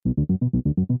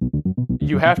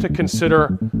You have to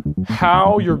consider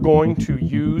how you're going to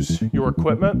use your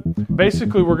equipment.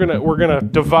 Basically, we're gonna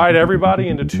divide everybody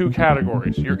into two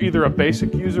categories. You're either a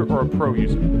basic user or a pro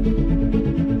user.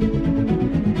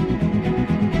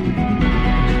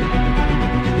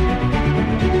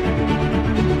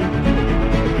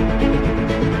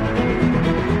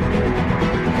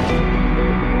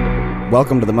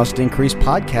 Welcome to the Must Increase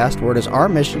podcast, where it is our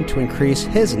mission to increase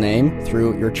His name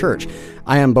through your church.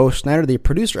 I am Bo Snyder, the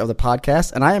producer of the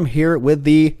podcast, and I am here with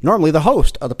normally the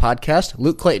host of the podcast,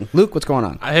 Luke Clayton. Luke, what's going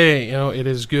on? Hey, it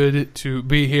is good to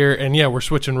be here, and yeah, we're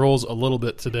switching roles a little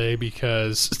bit today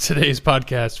because today's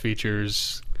podcast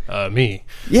features me.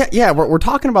 Yeah, we're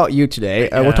talking about you today.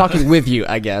 We're talking with you,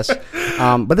 I guess.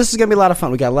 But this is going to be a lot of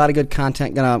fun. We got a lot of good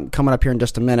content coming up here in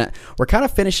just a minute. We're kind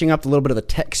of finishing up the little bit of the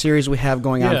tech series we have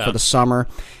going on for the summer.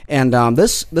 And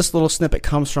this little snippet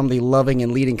comes from the Loving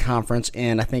and Leading Conference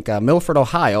in, I think, Milford,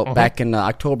 Ohio, back in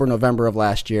October, November of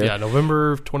last year. Yeah,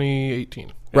 November of 2018.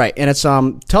 Yeah. Right, and it's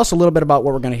tell us a little bit about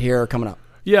what we're going to hear coming up.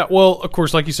 Yeah, well, of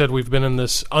course, like you said, we've been in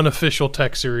this unofficial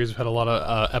tech series. We've had a lot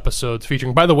of episodes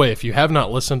featuring. By the way, if you have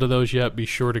not listened to those yet, be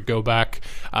sure to go back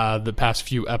the past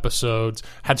few episodes.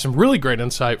 Had some really great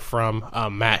insight from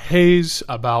Matt Hayes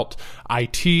about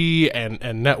IT and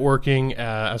networking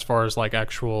as far as like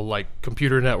actual like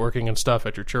computer networking and stuff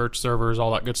at your church, servers,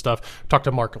 all that good stuff. Talked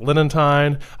to Mark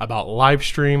Linentine about live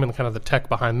stream and kind of the tech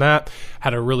behind that.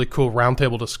 Had a really cool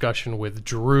roundtable discussion with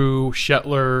Drew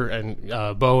Shetler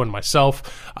and Bo and myself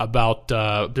about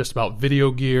just about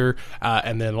video gear,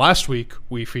 and then last week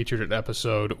we featured an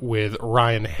episode with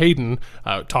Ryan Hayden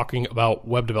talking about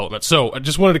web development. So I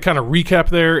just wanted to kind of recap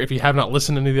there. If you have not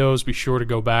listened to any of those, be sure to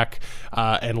go back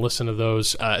and listen to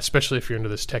those, especially if you're into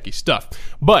this techie stuff.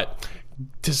 But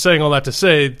saying all that to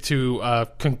say, to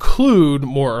conclude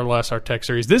more or less our tech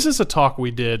series, this is a talk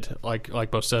we did, like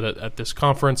Bo said, at this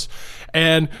conference,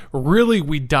 and really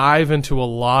we dive into a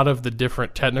lot of the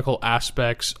different technical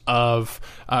aspects of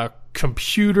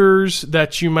computers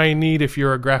that you might need if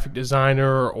you're a graphic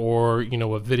designer or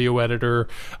a video editor.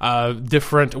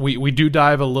 We do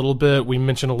dive a little bit. We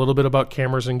mentioned a little bit about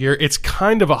cameras and gear. It's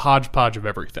kind of a hodgepodge of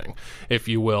everything, if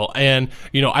you will. And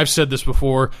I've said this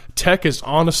before, tech is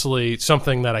honestly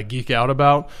something that I geek out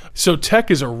about. So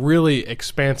tech is a really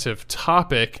expansive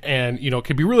topic, and it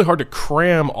can be really hard to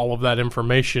cram all of that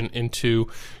information into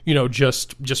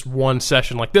just one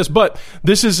session like this. But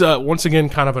this is once again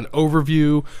kind of an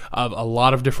overview of a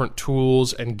lot of different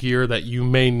tools and gear that you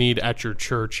may need at your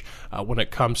church when it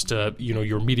comes to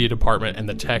your media department and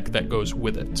the tech that goes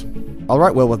with it. All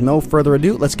right, well, with no further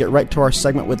ado, let's get right to our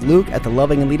segment with Luke at the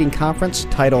Loving and Leading Conference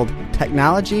titled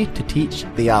Technology to Teach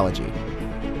Theology.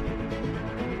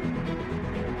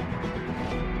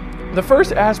 The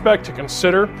first aspect to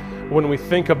consider when we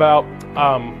think about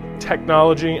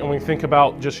technology and we think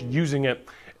about just using it,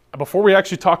 before we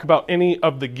actually talk about any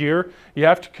of the gear, you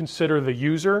have to consider the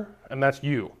user, and that's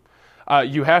you.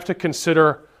 You have to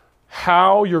consider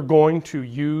how you're going to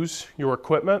use your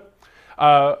equipment.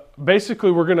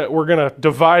 Basically, we're gonna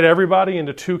divide everybody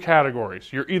into two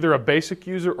categories. You're either a basic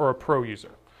user or a pro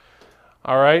user.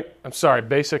 All right? I'm sorry,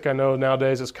 basic, I know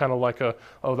nowadays is kind of like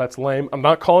that's lame. I'm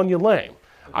not calling you lame.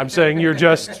 I'm saying you're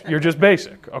just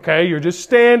basic, okay? You're just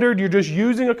standard, you're just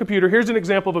using a computer. Here's an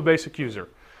example of a basic user.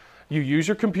 You use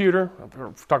your computer,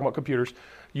 we're talking about computers,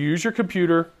 you use your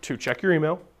computer to check your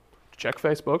email, to check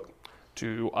Facebook,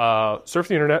 to surf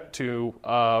the internet, to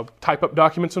type up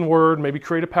documents in Word, maybe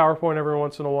create a PowerPoint every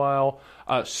once in a while,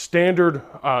 standard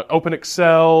open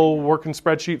Excel, work in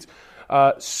spreadsheets,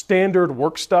 standard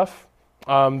work stuff,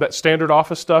 that standard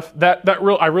office stuff.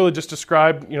 I really just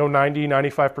described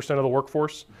 90-95% of the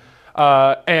workforce.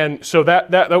 And so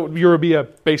that would be a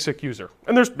basic user.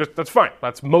 And that's fine.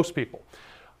 That's most people.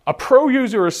 A pro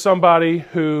user is somebody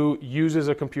who uses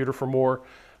a computer for more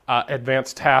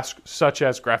advanced tasks such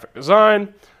as graphic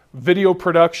design, video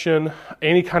production,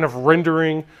 any kind of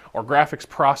rendering or graphics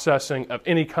processing of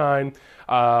any kind,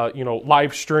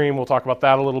 live stream. We'll talk about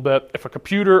that a little bit. If a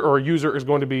computer or a user is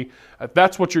going to be, if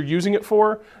that's what you're using it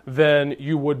for, then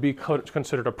you would be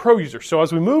considered a pro user. So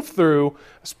as we move through,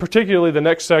 particularly the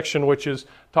next section, which is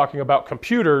talking about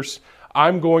computers,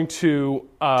 I'm going to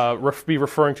be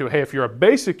referring to, hey, if you're a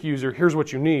basic user, here's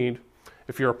what you need.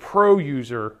 If you're a pro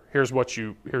user, here's what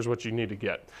you need to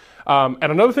get. And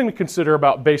another thing to consider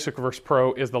about basic versus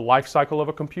pro is the life cycle of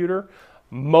a computer.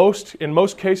 In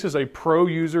most cases, a pro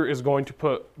user is going to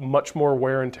put much more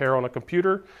wear and tear on a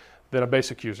computer than a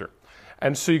basic user.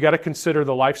 And so you got to consider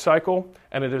the life cycle,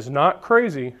 and it is not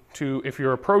crazy if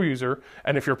you're a pro user,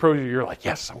 and if you're a pro user, you're like,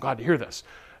 yes, I'm glad to hear this.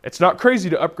 It's not crazy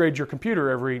to upgrade your computer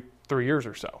every 3 years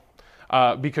or so.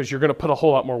 because you're going to put a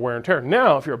whole lot more wear and tear.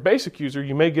 Now, if you're a basic user,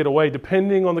 you may get away,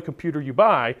 depending on the computer you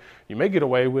buy, you may get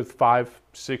away with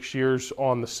 5-6 years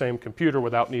on the same computer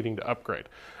without needing to upgrade.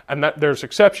 And that there's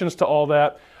exceptions to all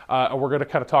that, and we're going to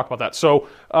kind of talk about that. So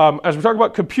as we talk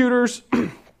about computers,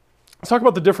 let's talk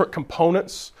about the different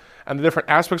components and the different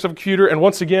aspects of a computer. And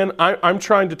once again, I'm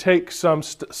trying to take some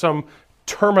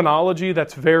terminology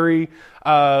that's very,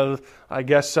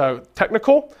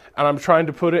 technical, and I'm trying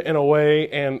to put it in a way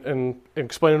and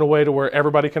explain it in a way to where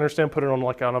everybody can understand, put it on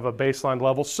like kind of a baseline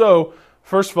level. So,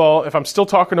 first of all, if I'm still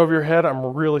talking over your head,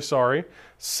 I'm really sorry.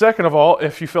 Second of all,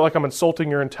 if you feel like I'm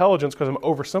insulting your intelligence because I'm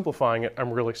oversimplifying it,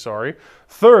 I'm really sorry.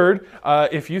 Third,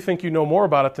 if you think you know more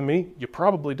about it than me, you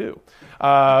probably do.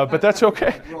 But that's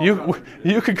okay.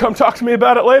 You could come talk to me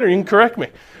about it later. You can correct me.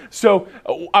 So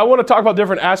I want to talk about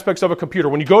different aspects of a computer.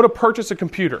 When you go to purchase a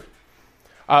computer,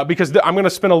 because I'm going to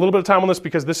spend a little bit of time on this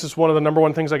because this is one of the number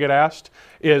one things I get asked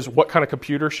is what kind of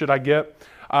computer should I get?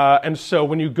 And so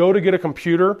when you go to get a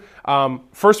computer,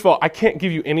 first of all, I can't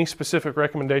give you any specific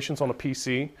recommendations on a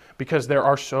PC because there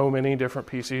are so many different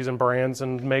PCs and brands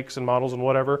and makes and models and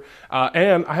whatever.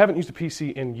 And I haven't used a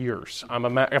PC in years.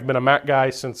 I've been a Mac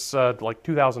guy since like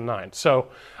 2009. So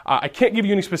I can't give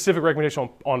you any specific recommendation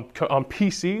on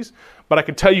PCs, but I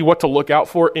can tell you what to look out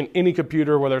for in any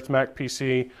computer, whether it's Mac,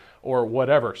 PC, or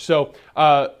whatever. So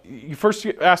first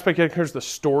aspect here is the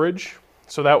storage.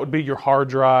 So that would be your hard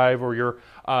drive or your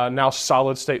now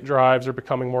solid state drives are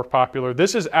becoming more popular.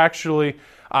 This is actually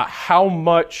how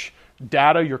much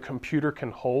data your computer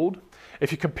can hold.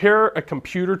 If you compare a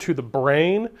computer to the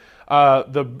brain,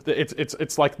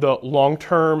 it's like the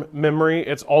long-term memory.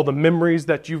 It's all the memories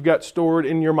that you've got stored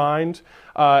in your mind.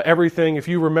 Everything, if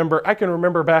you remember, I can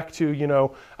remember back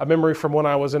to, a memory from when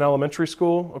I was in elementary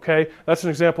school, okay? That's an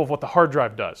example of what the hard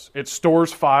drive does. It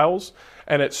stores files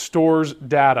and it stores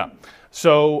data.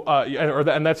 So,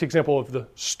 and that's the example of the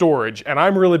storage. And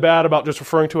I'm really bad about just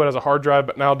referring to it as a hard drive,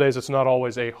 but nowadays it's not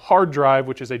always a hard drive,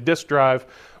 which is a disk drive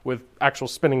with actual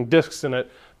spinning disks in it.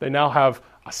 They now have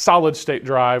a solid state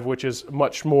drive, which is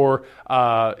much more,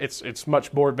 it's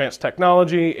much more advanced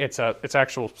technology. It's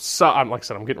actual, like I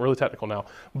said, I'm getting really technical now,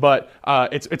 but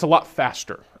it's a lot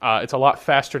faster. It's a lot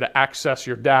faster to access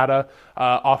your data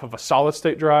off of a solid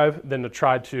state drive than to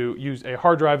try to use a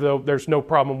hard drive, though there's no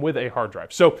problem with a hard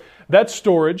drive. So that's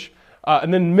storage.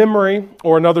 And then memory,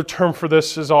 or another term for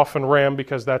this is often RAM,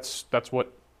 because that's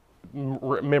what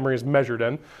memory is measured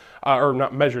in. Or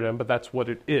not measured in, but that's what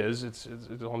it is. It's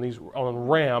on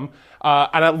RAM.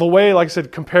 And the way, like I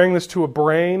said, comparing this to a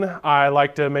brain, I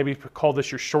like to maybe call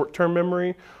this your short-term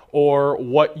memory, or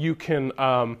what you can,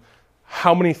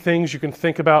 how many things you can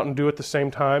think about and do at the same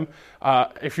time.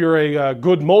 If you're a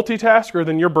good multitasker,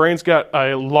 then your brain's got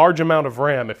a large amount of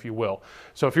RAM, if you will.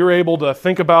 So if you're able to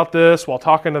think about this while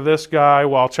talking to this guy,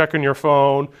 while checking your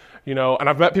phone, and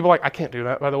I've met people like, I can't do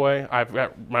that, by the way. I've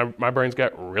got my brain's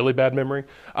got really bad memory.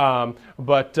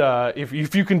 But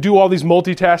if you can do all these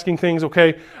multitasking things,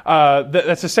 okay,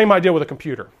 that's the same idea with a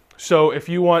computer. So if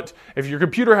your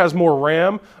computer has more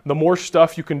RAM, the more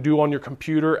stuff you can do on your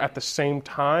computer at the same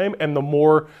time, and the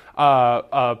more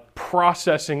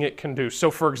processing it can do. So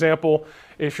for example,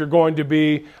 if you're going to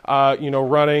be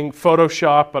running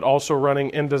Photoshop, but also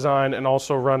running InDesign and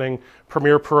also running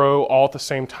Premiere Pro all at the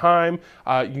same time,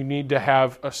 you need to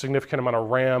have a significant amount of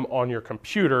RAM on your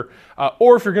computer.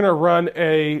 Or if you're going to run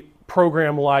a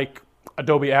program like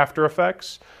Adobe After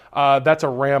Effects, that's a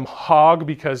RAM hog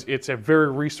because it's a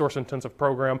very resource-intensive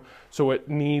program, so it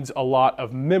needs a lot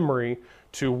of memory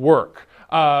to work.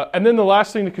 And then the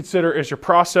last thing to consider is your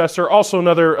processor. Also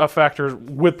another factor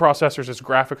with processors is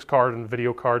graphics card and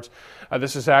video cards.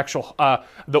 This is actual,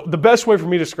 the best way for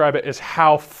me to describe it is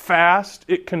how fast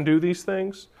it can do these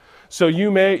things. So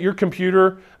your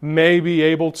computer may be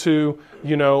able to,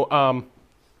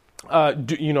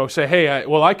 say, hey,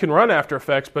 I can run After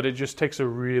Effects, but it just takes a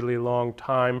really long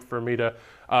time for me to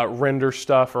render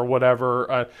stuff or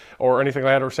whatever, or anything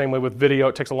like that. Or same way with video,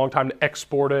 it takes a long time to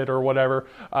export it or whatever.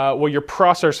 Well, your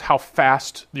processor, how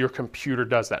fast your computer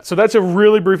does that. So that's a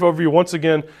really brief overview. Once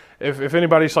again, if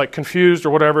anybody's like confused or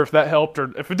whatever, if that helped,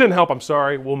 or if it didn't help, I'm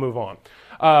sorry, we'll move on.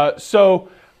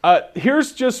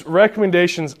 Here's just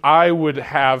recommendations I would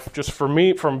have just for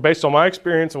me, based on my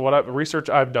experience and research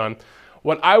I've done.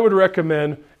 What I would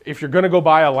recommend if you're going to go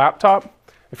buy a laptop,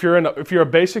 if you're a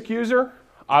basic user,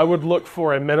 I would look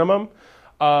for a minimum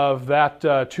of that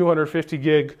 250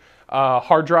 gig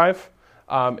hard drive.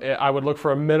 I would look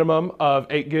for a minimum of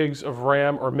 8 gigs of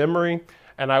RAM or memory,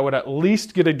 and I would at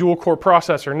least get a dual core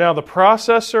processor. Now the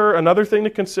processor, another thing to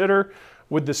consider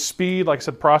with the speed, like I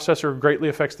said, processor greatly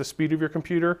affects the speed of your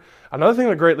computer. Another thing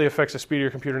that greatly affects the speed of your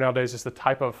computer nowadays is the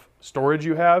type of storage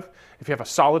you have. If you have a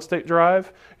solid state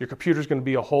drive, your computer is going to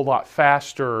be a whole lot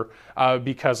faster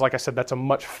because, like I said, that's a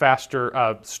much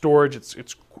faster storage.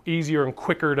 It's easier and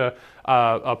quicker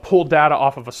to pull data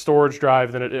off of a storage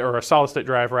drive or a solid state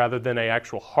drive rather than an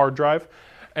actual hard drive.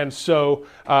 And so,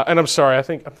 and I'm sorry, I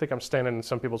think I'm standing in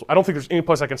some people's. I don't think there's any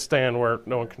place I can stand where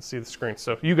no one can see the screen.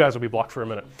 So you guys will be blocked for a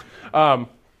minute.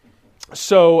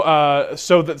 So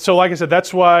like I said,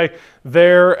 that's why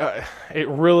the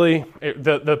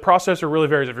processor really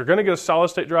varies. If you're going to get a solid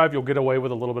state drive, you'll get away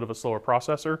with a little bit of a slower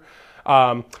processor.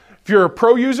 If you're a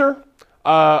pro user,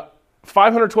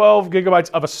 512 gigabytes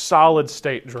of a solid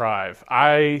state drive.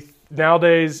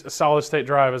 Nowadays, a solid state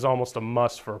drive is almost a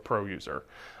must for a pro user.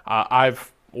 I've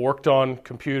worked on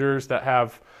computers that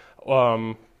have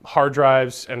hard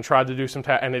drives and tried to do some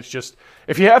and it's just,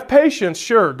 if you have patience,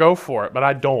 sure, go for it, but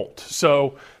I don't.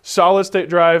 So solid state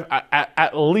drive,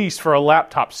 at least for a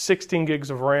laptop, 16 gigs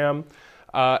of RAM,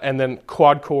 and then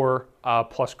quad core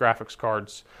plus graphics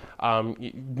cards.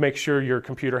 Make sure your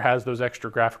computer has those extra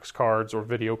graphics cards or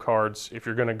video cards if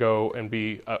you're going to go and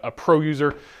be a pro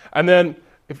user. And then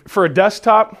for a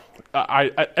desktop,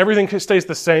 everything stays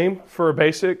the same for a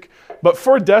basic. But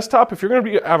for a desktop, if you're going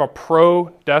to have a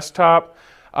pro desktop,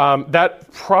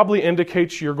 that probably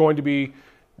indicates you're going to be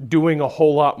doing a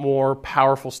whole lot more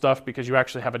powerful stuff because you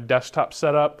actually have a desktop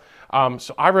setup.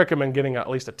 So I recommend getting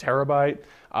at least a terabyte,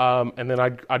 and then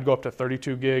I'd go up to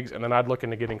 32 gigs, and then I'd look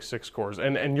into getting 6 cores.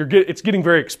 And it's getting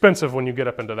very expensive when you get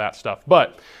up into that stuff.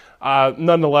 But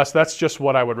nonetheless, that's just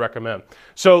what I would recommend.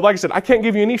 So like I said, I can't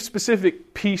give you any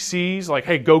specific PCs, like,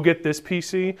 hey, go get this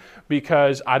PC,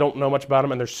 because I don't know much about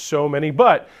them, and there's so many.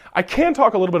 But I can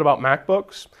talk a little bit about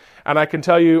MacBooks, and I can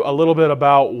tell you a little bit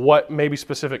about what maybe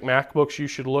specific MacBooks you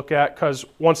should look at, because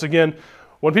once again,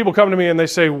 when people come to me and they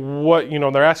say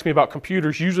they're asking me about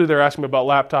computers, usually they're asking me about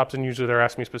laptops, and usually they're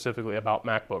asking me specifically about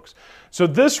MacBooks. So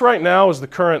this right now is the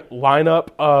current lineup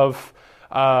of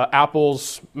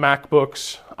Apple's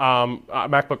MacBooks,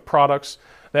 MacBook products.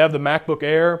 They have the MacBook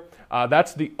Air.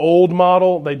 That's the old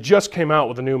model. They just came out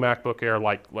with a new MacBook Air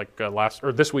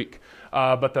this week.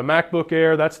 But the MacBook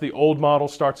Air, that's the old model,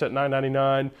 starts at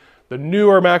 $999. The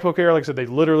newer MacBook Air, like I said, they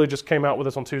literally just came out with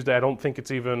this on Tuesday. I don't think it's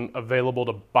even available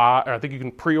to buy. Or I think you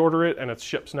can pre-order it, and it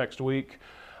ships next week.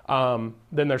 Then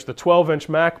there's the 12-inch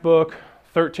MacBook,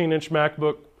 13-inch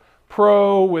MacBook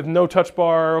Pro with no touch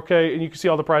bar. Okay, and you can see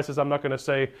all the prices. I'm not going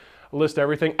to list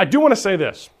everything. I do want to say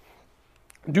this.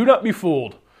 Do not be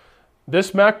fooled.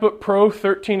 This MacBook Pro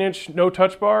 13-inch no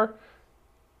touch bar,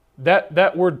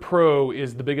 that word pro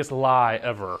is the biggest lie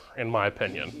ever, in my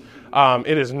opinion.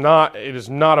 It is not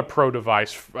a pro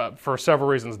device for several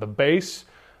reasons. The base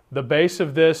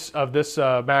of this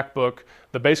MacBook,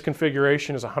 the base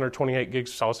configuration is 128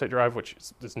 gigs of solid state drive, which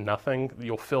is nothing.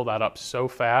 You'll fill that up so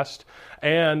fast.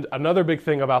 And another big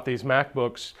thing about these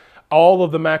MacBooks, all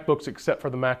of the MacBooks except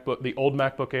for the old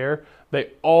MacBook Air,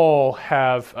 they all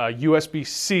have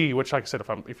USB-C, which, like I said,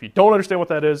 if you don't understand what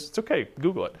that is, it's okay,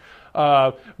 Google it.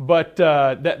 But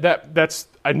that's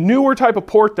a newer type of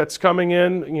port that's coming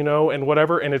in, and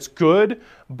whatever, and it's good,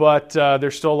 but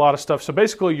there's still a lot of stuff. So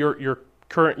basically, your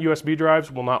current USB drives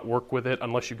will not work with it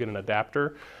unless you get an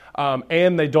adapter,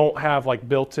 and they don't have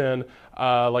built-in.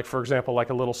 For example,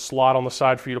 a little slot on the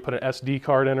side for you to put an SD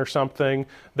card in or something.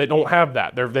 They don't have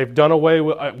that. They've done away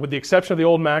with the exception of the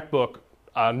old MacBook.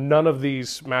 None of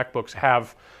these MacBooks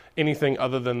have anything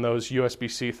other than those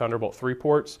USB-C Thunderbolt 3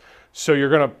 ports. So you're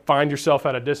going to find yourself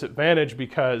at a disadvantage,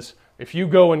 because if you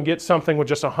go and get something with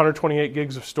just 128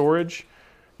 gigs of storage,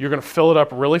 you're going to fill it up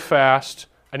really fast,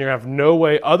 and you're going to have no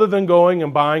way other than going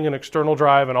and buying an external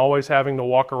drive and always having to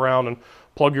walk around and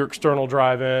plug your external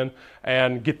drive in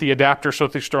and get the adapter so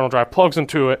that the external drive plugs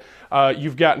into it.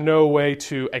 You've got no way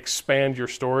to expand your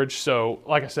storage. So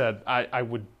like I said, I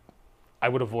would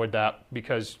avoid that,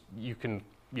 because you can,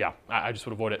 I just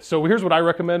would avoid it. So here's what I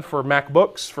recommend for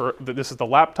MacBooks. This is the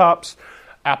laptops,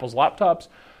 Apple's laptops.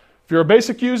 If you're a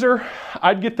basic user,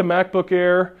 I'd get the MacBook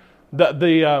Air.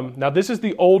 Now this is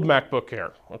the old MacBook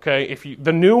Air. Okay,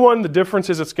 the new one, the difference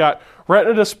is it's got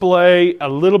Retina display, a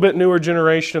little bit newer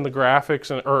generation in the graphics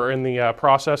or in the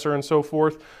processor and so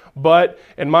forth. But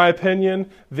in my opinion,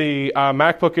 the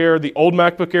MacBook Air, the old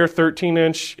MacBook Air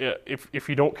 13-inch, if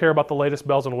you don't care about the latest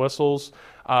bells and whistles,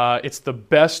 it's the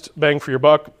best bang for your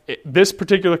buck. This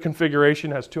particular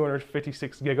configuration has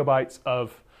 256 gigabytes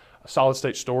of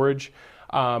solid-state storage.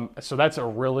 So that's a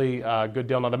really good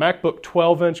deal. Now the MacBook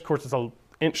 12-inch, of course, it's an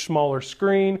inch smaller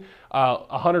screen,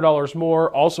 $100 more.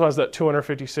 Also has that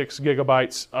 256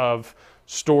 gigabytes of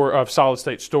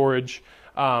solid-state storage.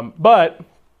 But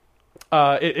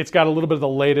it's got a little bit of the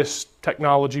latest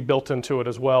technology built into it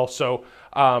as well. So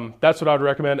that's what I would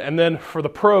recommend. And then for the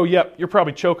Pro, yep, you're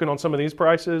probably choking on some of these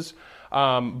prices.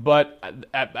 But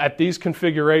at these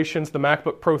configurations, the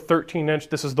MacBook Pro 13-inch,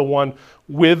 this is the one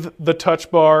with the touch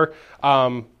bar.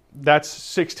 That's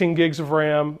 16 gigs of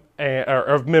RAM, or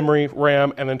of memory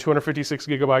RAM, and then 256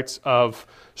 gigabytes of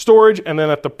storage. And then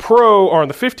at the Pro, or on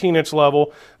the 15-inch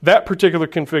level, that particular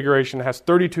configuration has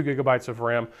 32 gigabytes of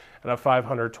RAM and a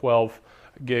 512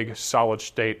 gig solid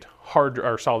state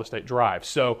drive.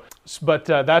 So, but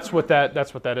that's what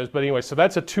that is. But anyway, so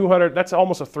that's that's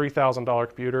almost a $3,000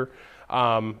 computer.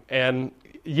 And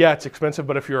yeah, it's expensive,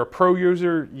 but if you're a Pro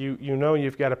user, you know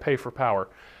you've got to pay for power.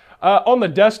 On the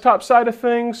desktop side of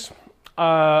things,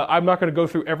 I'm not going to go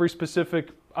through every specific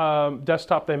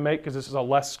desktop they make because this is a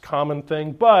less common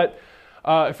thing. But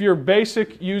if you're a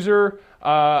basic user,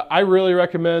 I really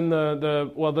recommend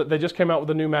they just came out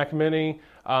with a new Mac Mini,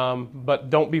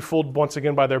 but don't be fooled once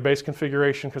again by their base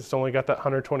configuration because it's only got that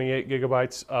 128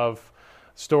 gigabytes of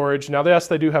storage. Now, yes,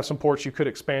 they do have some ports you could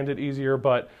expand it easier,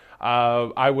 but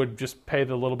I would just pay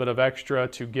the little bit of extra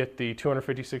to get the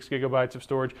 256 gigabytes of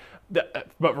storage.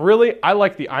 But really, I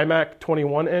like the iMac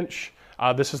 21-inch.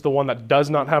 This is the one that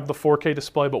does not have the 4K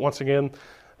display, but once again,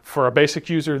 for a basic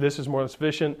user, this is more than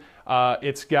sufficient.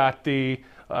 It's got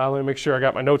let me make sure I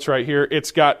got my notes right here.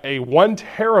 It's got a 1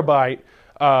 terabyte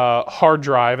hard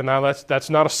drive, and now that's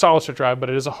not a solid state drive, but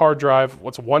it is a hard drive.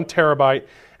 What's 1 terabyte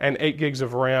and 8 gigs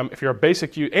of RAM. If you're a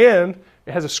basic user, and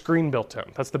it has a screen built in.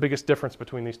 That's the biggest difference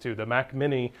between these two. The Mac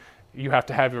Mini, you have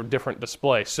to have your different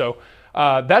display. So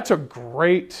that's a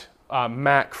great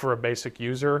Mac for a basic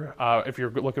user. If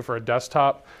you're looking for a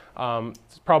desktop,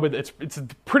 it's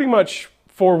pretty much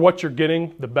for what you're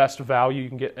getting, the best value you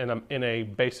can get in a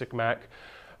basic Mac.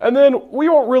 And then we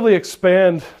won't really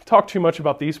talk too much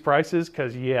about these prices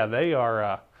because, yeah, they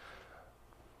are,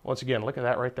 once again, look at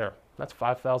that right there. That's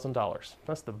 $5,000.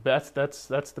 That's the best. That's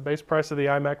the base price of the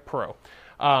iMac Pro.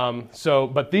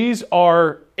 But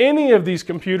any of these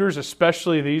computers,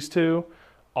 especially these two,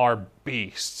 are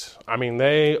beasts. I mean,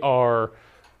 they are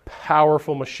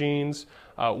powerful machines.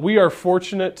 We are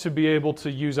fortunate to be able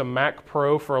to use a Mac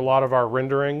Pro for a lot of our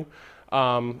rendering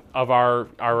of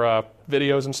our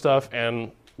videos and stuff,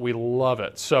 and we love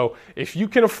it. So if you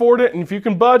can afford it and if you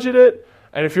can budget it,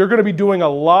 and if you're going to be doing a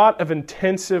lot of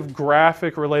intensive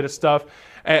graphic-related stuff,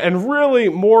 and really a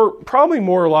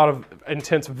lot of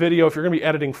intense video, if you're going to be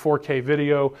editing 4K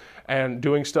video and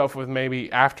doing stuff with maybe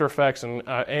After Effects and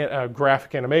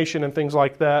graphic animation and things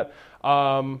like that,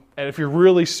 and if you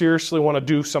really seriously want to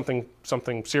do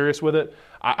something serious with it,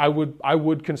 I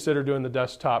would consider doing the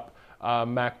desktop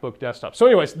MacBook desktop. So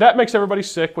anyways, that makes everybody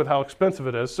sick with how expensive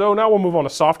it is. So now we'll move on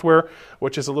to software,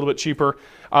 which is a little bit cheaper.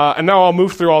 And now I'll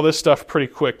move through all this stuff pretty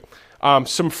quick.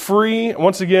 Some free,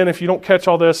 once again, if you don't catch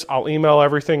all this, I'll email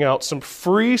everything out. Some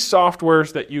free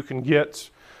softwares that you can get.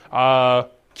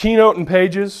 Keynote and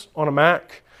Pages on a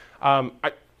Mac.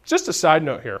 Just a side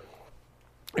note here.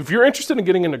 If you're interested in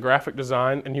getting into graphic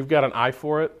design and you've got an eye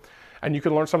for it, and you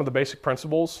can learn some of the basic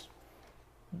principles,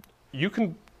 you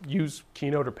can use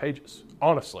Keynote or Pages,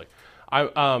 honestly.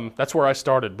 That's where I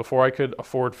started. Before I could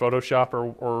afford Photoshop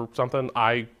or something,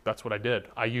 that's what I did.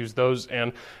 I used those,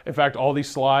 and in fact, all these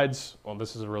slides, well,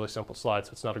 this is a really simple slide,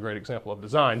 so it's not a great example of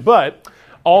design, but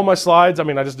all my slides,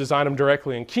 I just designed them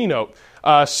directly in Keynote.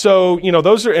 So,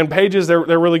 those are in Pages, they're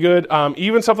really good.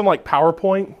 Even something like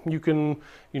PowerPoint, you can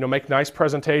make nice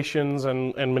presentations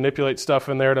and manipulate stuff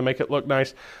in there to make it look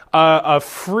nice. A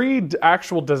free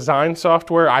actual design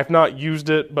software, I've not used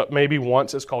it, but maybe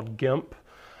once, it's called GIMP.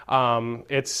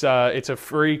 It's a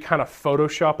free kind of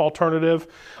Photoshop alternative.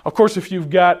 Of course, if you've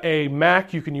got a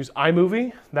Mac, you can use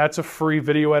iMovie. That's a free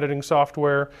video editing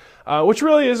software, which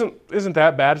really isn't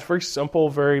that bad. It's very simple,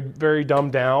 very, very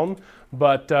dumbed down.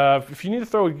 But if you need to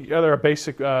throw together a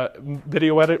basic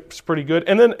video edit, it's pretty good.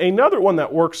 And then another one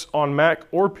that works on Mac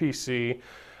or PC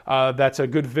that's a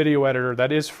good video editor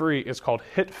that is free is called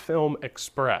HitFilm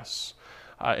Express.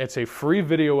 It's a free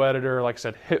video editor. Like I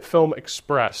said, HitFilm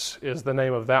Express is the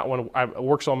name of that one. It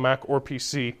works on Mac or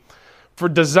PC. For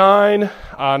design,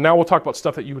 now we'll talk about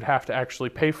stuff that you would have to actually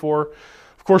pay for.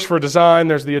 Of course, for design,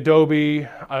 there's the Adobe,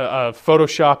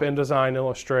 Photoshop, InDesign,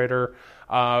 Illustrator.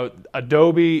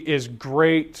 Adobe is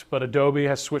great, but Adobe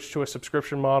has switched to a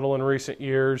subscription model in recent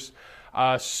years.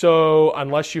 So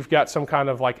unless you've got some kind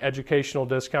of like educational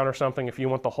discount or something, if you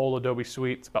want the whole Adobe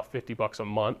suite, it's about $50 a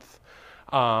month.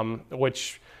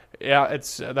 Which, yeah,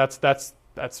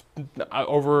 that's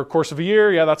over a course of a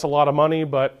year. Yeah, that's a lot of money,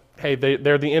 but hey,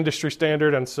 they're the industry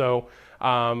standard, and so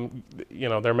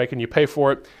they're making you pay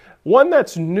for it. One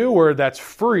that's newer, that's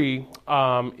free,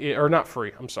 or not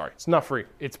free, I'm sorry, it's not free.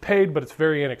 It's paid, but it's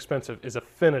very inexpensive, is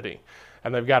Affinity.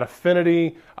 And they've got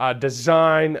Affinity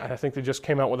Design. I think they just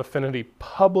came out with Affinity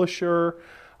Publisher.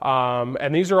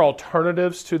 And these are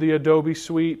alternatives to the Adobe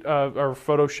suite or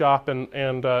Photoshop and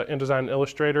InDesign and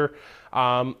Illustrator.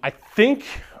 I think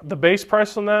the base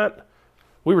price on that,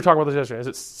 we were talking about this yesterday, is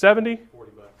it 70?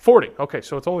 40. Okay,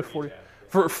 so it's only 40.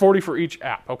 For 40 for each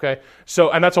app, okay?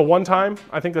 So, and that's a one-time,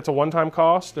 I think that's a one-time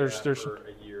cost. There's for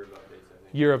a year of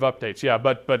updates, year of updates, yeah,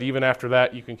 but even after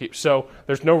that you can keep, so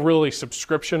there's no really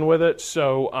subscription with it.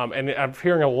 So, and I'm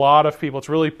hearing a lot of people, it's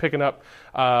really picking up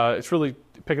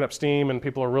steam, and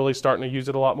people are really starting to use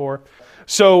it a lot more.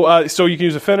 So, so you can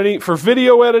use Affinity. For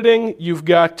video editing, you've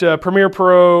got Premiere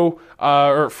Pro,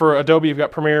 or for Adobe, you've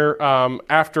got Premiere,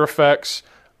 After Effects,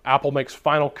 Apple makes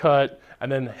Final Cut,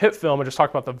 and then HitFilm. I just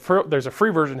talked about there's a free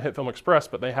version, HitFilm Express,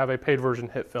 but they have a paid version,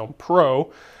 HitFilm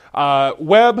Pro.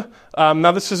 Web,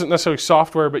 now this isn't necessarily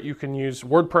software, but you can use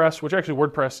WordPress, which actually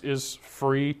WordPress is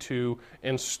free to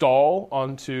install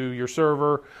onto your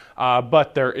server,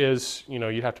 but there is,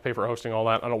 you'd have to pay for hosting, all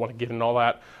that. I don't want to get into all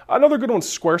that. Another good one's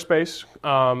Squarespace.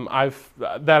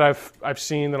 I've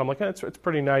seen that I'm like, it's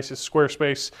pretty nice, it's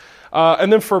Squarespace.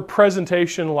 And then for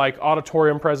presentation, like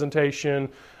auditorium presentation,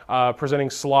 presenting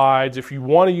slides, if you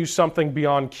want to use something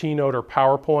beyond Keynote or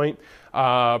PowerPoint,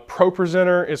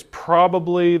 ProPresenter is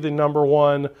probably the number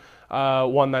one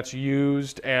that's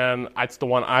used, and it's the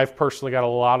one I've personally got a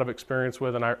lot of experience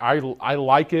with, and I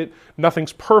like it.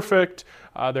 Nothing's perfect.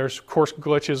 There's, of course,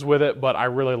 glitches with it, but I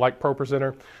really like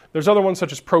ProPresenter. There's other ones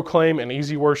such as Proclaim and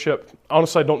Easy Worship.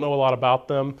 Honestly, I don't know a lot about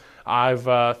them. I've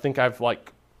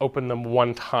open them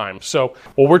one time. So,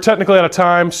 well, we're technically out of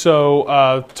time.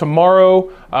 So tomorrow,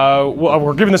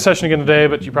 we're giving the session again today,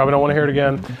 but you probably don't want to hear it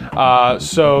again.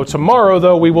 So tomorrow,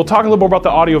 though, we will talk a little more about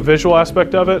the audio-visual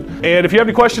aspect of it. And if you have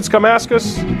any questions, come ask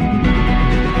us.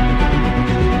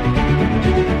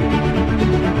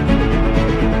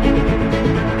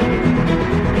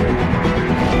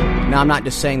 Now, I'm not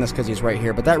just saying this because he's right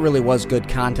here, but that really was good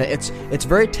content. It's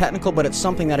very technical, but it's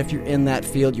something that if you're in that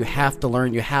field, you have to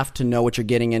learn, you have to know what you're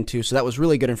getting into. So that was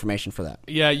really good information for that.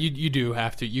 Yeah, you do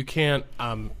have to. You can't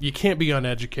be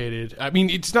uneducated. I mean,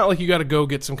 it's not like you got to go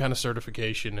get some kind of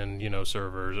certification in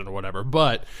servers or whatever,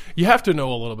 but you have to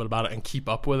know a little bit about it and keep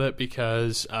up with it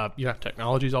because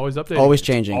technology is always updating, always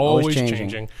changing, always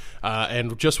changing.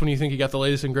 And just when you think you got the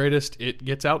latest and greatest, it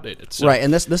gets outdated. So. Right,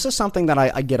 and this is something that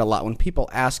I get a lot when people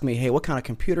ask me, hey, what kind of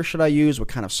computer should I use? What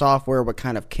kind of software? What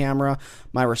kind of camera?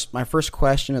 My first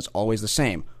question is always the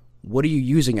same. What are you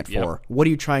using it for? Yep. What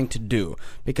are you trying to do?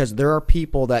 Because there are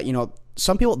people that,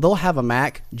 some people, they'll have a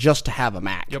Mac just to have a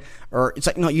Mac. Yep. Or it's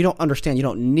like, no, you don't understand. You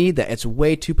don't need that. It's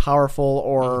way too powerful,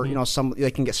 or,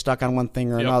 they can get stuck on one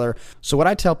thing or another. So what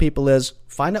I tell people is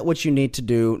find out what you need to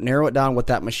do, narrow it down what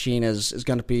that machine is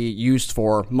going to be used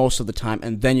for most of the time,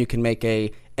 and then you can make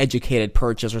a educated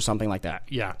purchase or something like that.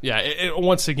 Yeah.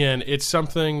 Once again, it's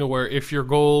something where if your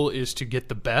goal is to get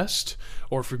the best,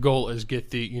 or if your goal is get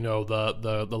the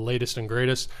the latest and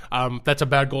greatest, that's a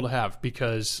bad goal to have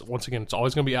because once again, it's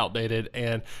always going to be outdated,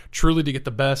 and truly to get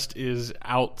the best is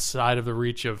outside of the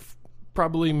reach of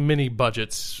probably many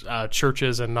budgets,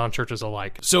 churches and non-churches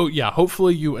alike. So yeah,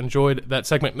 hopefully you enjoyed that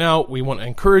segment. Now, we want to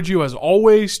encourage you, as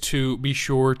always, to be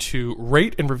sure to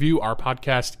rate and review our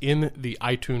podcast in the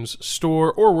iTunes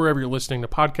store or wherever you're listening to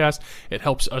podcasts. It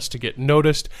helps us to get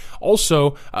noticed.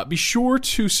 Also, be sure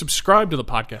to subscribe to the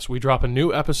podcast. We drop a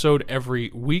new episode every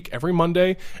week, every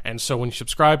Monday, and so when you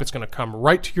subscribe, it's going to come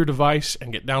right to your device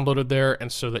and get downloaded there,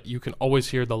 and so that you can always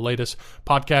hear the latest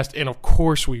podcast. And of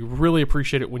course, we really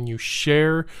appreciate it when you share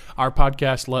our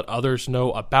podcast, let others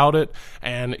know about it,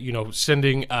 and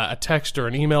sending a text or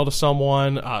an email to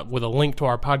someone with a link to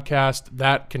our podcast,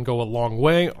 that can go a long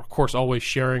way. Of course, always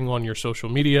sharing on your social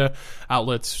media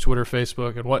outlets, Twitter,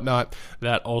 Facebook, and whatnot.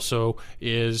 That also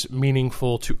is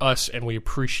meaningful to us, and we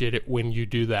appreciate it when you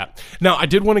do that. Now, I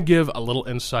did want to give a little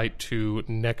insight to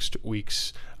next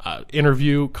week's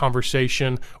interview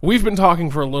conversation. We've been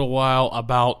talking for a little while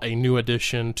about a new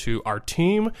addition to our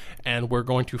team, and we're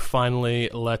going to finally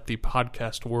let the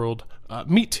podcast world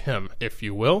meet him, if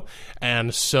you will.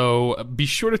 And so be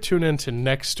sure to tune in to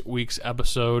next week's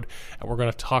episode, and we're going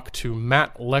to talk to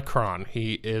Matt Lecron.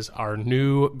 He is our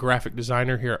new graphic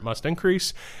designer here at Must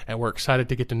Increase, and we're excited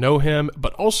to get to know him,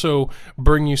 but also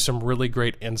bring you some really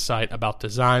great insight about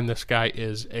design. This guy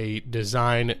is a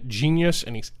design genius,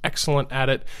 and he's excellent at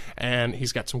it, and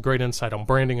he's got some great insight on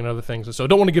branding and other things. And so I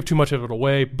don't want to give too much of it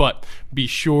away, but be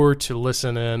sure to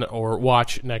listen in or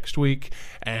watch next week,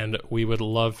 and we would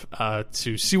love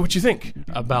to see what you think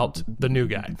about the new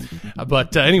guy.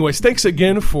 But anyways, thanks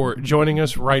again for joining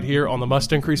us right here on the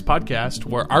Must Increase podcast,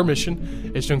 where our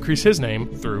mission is to increase his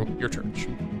name through your church.